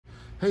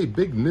Hey,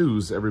 big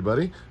news,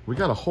 everybody. We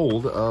got a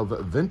hold of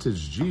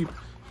Vintage Jeep.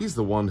 He's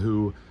the one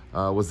who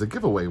was the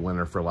giveaway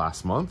winner for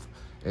last month,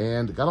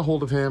 and got a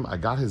hold of him. I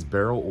got his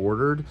barrel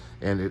ordered,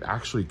 and it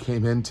actually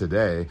came in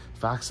today.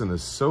 Faxon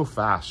is so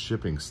fast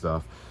shipping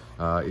stuff.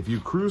 If you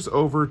cruise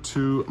over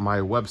to my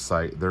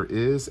website, there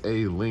is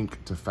a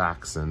link to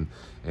Faxon,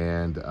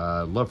 and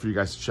I'd love for you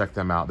guys to check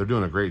them out. They're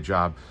doing a great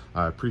job.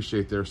 I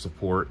appreciate their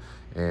support,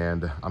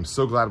 and I'm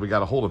so glad we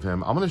got a hold of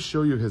him. I'm going to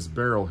show you his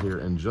barrel here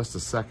in just a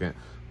second,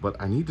 but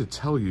I need to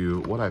tell you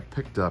what I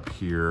picked up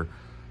here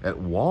at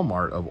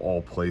Walmart of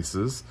all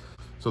places.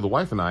 So the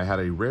wife and I had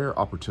a rare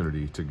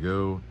opportunity to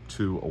go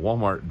to a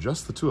Walmart,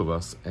 just the two of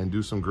us, and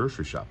do some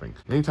grocery shopping.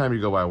 Anytime you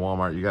go by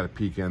Walmart, you got to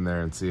peek in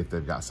there and see if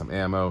they've got some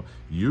ammo.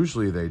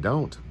 Usually they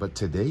don't, but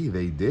today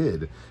they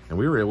did. And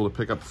we were able to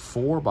pick up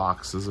 4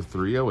 boxes of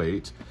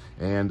 308,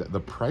 and the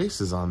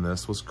prices on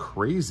this was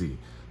crazy.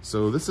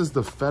 So this is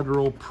the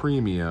Federal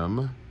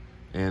Premium,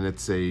 and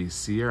it's a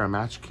Sierra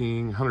Match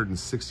King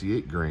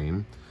 168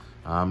 grain.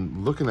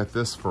 I'm looking at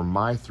this for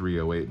my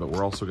 308, but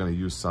we're also going to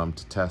use some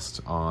to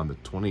test on the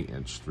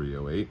 20-inch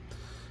 308.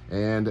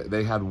 And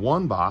they had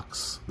 1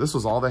 box. This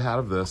was all they had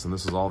of this, and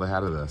this is all they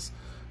had of this.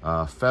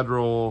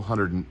 Federal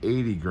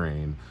 180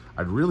 grain.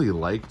 I'd really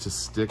like to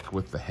stick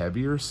with the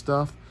heavier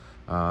stuff,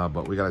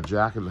 but we got a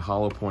jacketed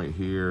hollow point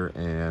here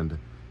and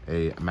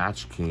a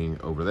Match King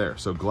over there.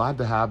 So glad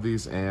to have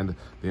these, and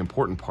the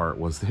important part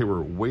was they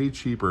were way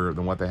cheaper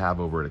than what they have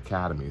over at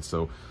Academy.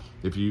 So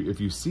if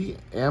you see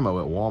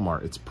ammo at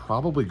Walmart, it's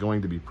probably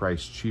going to be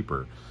priced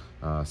cheaper.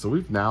 So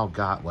we've now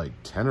got like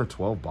 10 or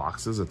 12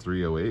 boxes of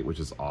 308, which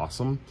is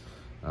awesome.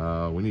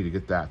 We need to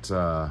get that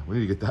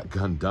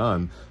gun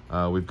done.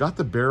 We've got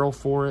the barrel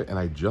for it, and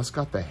I just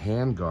got the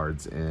hand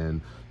guards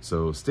in.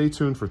 So stay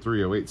tuned for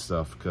 308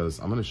 stuff, because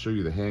I'm going to show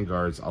you the hand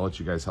guards. I'll let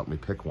you guys help me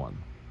pick one.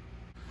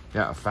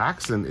 Yeah,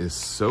 Faxon is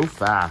so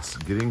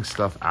fast getting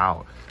stuff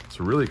out.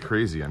 It's really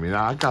crazy. I mean,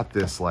 I got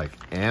this like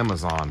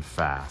Amazon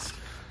fast.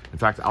 In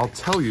fact, I'll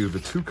tell you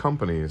the 2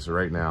 companies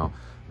right now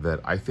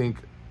that I think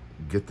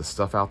get the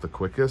stuff out the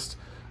quickest.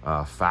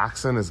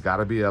 Faxon has got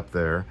to be up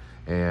there,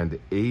 and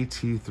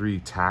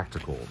AT3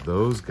 Tactical.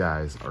 Those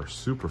guys are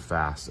super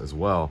fast as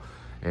well,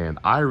 and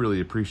I really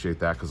appreciate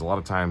that, because a lot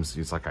of times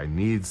it's like I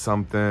need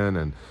something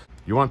and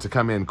you want it to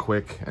come in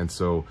quick, and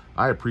so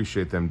I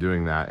appreciate them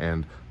doing that.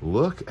 And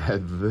look at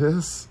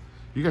this.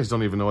 You guys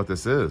don't even know what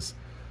this is.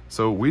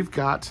 So we've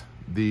got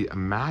the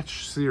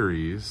Match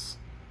Series,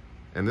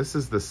 and this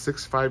is the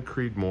 6.5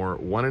 Creedmoor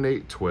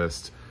 1-in-8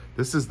 twist.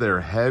 This is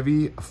their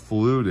heavy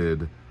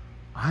fluted.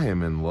 I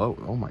am in love.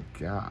 Oh my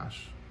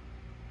gosh.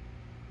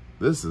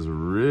 This is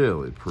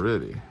really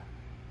pretty.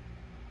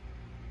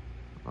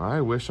 I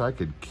wish I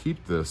could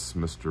keep this,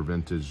 Mr.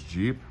 Vintage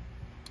Jeep.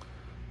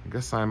 I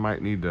guess I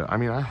might need to, I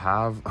mean, I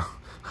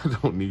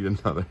don't need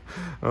another.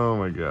 Oh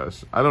my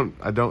gosh. I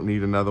don't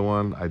need another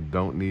one. I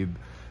don't need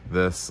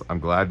this. I'm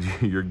glad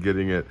you're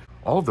getting it.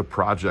 All of the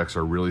projects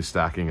are really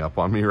stacking up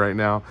on me right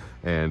now,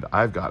 and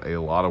I've got a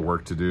lot of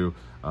work to do.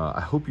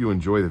 I hope you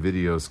enjoy the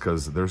videos,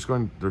 because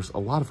there's a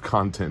lot of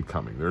content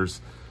coming.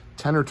 There's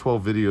 10 or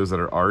 12 videos that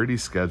are already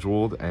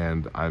scheduled,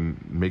 and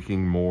I'm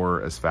making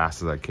more as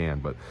fast as I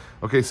can. But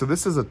okay, so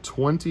this is a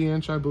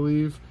 20-inch, I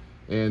believe,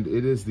 and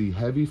it is the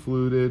heavy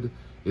fluted.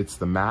 It's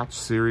the Match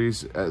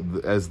Series.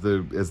 As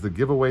the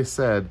giveaway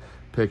said,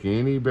 pick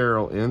any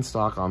barrel in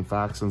stock on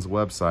Faxon's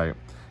website.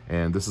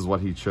 And this is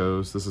what he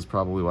chose. This is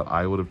probably what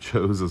I would have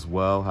chose as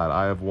well, had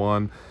I have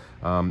won.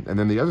 And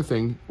then the other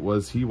thing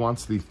was he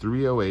wants the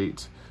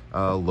 308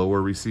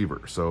 lower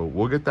receiver. So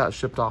we'll get that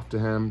shipped off to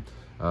him.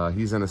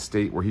 He's in a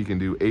state where he can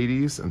do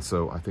 80s, and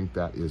so I think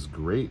that is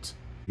great.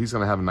 He's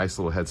gonna have a nice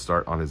little head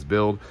start on his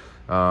build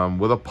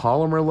with a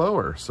polymer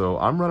lower. So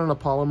I'm running a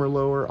polymer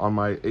lower on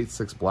my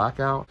 8.6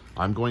 Blackout.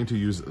 I'm going to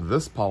use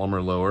this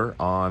polymer lower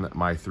on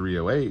my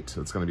 308.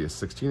 It's gonna be a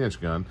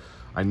 16-inch gun.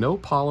 I know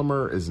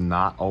polymer is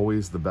not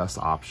always the best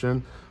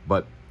option,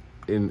 but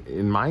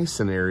in my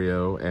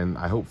scenario, and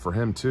I hope for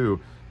him too,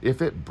 if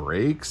it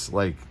breaks,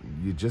 like,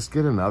 you just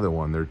get another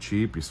one. They're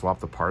cheap. You swap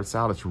the parts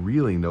out. It's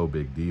really no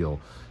big deal.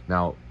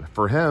 Now,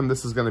 for him,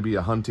 this is going to be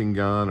a hunting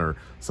gun or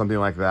something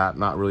like that,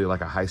 not really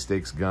like a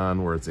high-stakes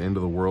gun where it's end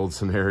of the world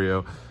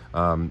scenario.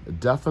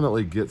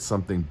 Definitely get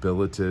something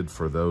billeted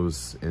for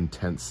those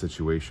intense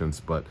situations,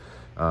 but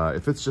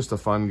if it's just a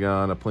fun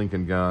gun, a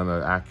plinking gun,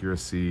 an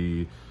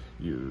accuracy,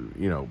 you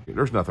know,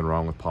 there's nothing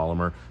wrong with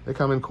polymer. They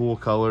come in cool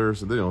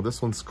colors. You know,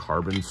 this one's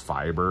carbon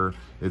fiber.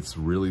 It's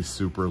really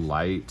super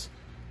light.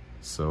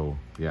 So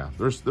yeah,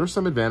 there's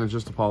some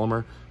advantages to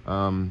polymer.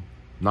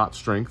 Not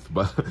strength,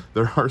 but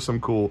there are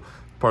some cool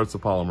parts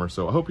of polymer.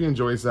 So I hope he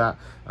enjoys that.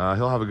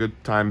 He'll have a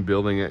good time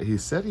building it. He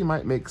said he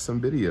might make some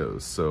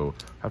videos, so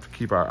have to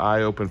keep our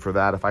eye open for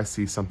that. If I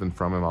see something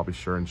from him, I'll be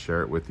sure and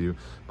share it with you.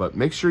 But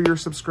make sure you're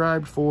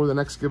subscribed for the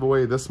next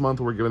giveaway. This month,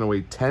 we're giving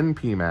away 10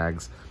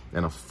 PMags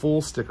and a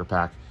full sticker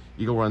pack.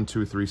 Eagle Run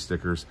 2-3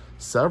 stickers.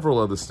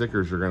 Several of the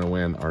stickers you're gonna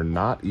win are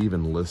not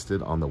even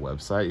listed on the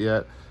website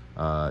yet.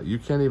 You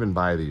can't even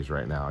buy these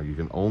right now. You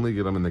can only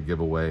get them in the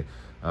giveaway.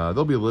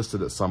 They'll be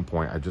listed at some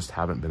point. I just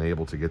haven't been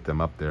able to get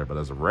them up there, but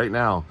as of right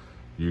now,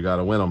 you got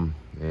to win them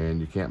and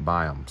you can't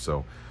buy them.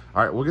 So,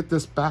 all right, we'll get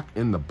this back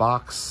in the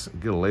box,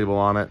 get a label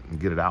on it, and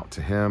get it out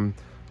to him.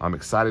 I'm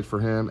excited for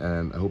him,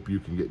 and I hope you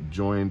can get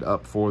joined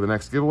up for the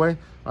next giveaway.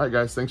 All right,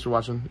 guys, thanks for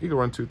watching. Eagle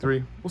Run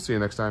 23. We'll see you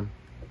next time.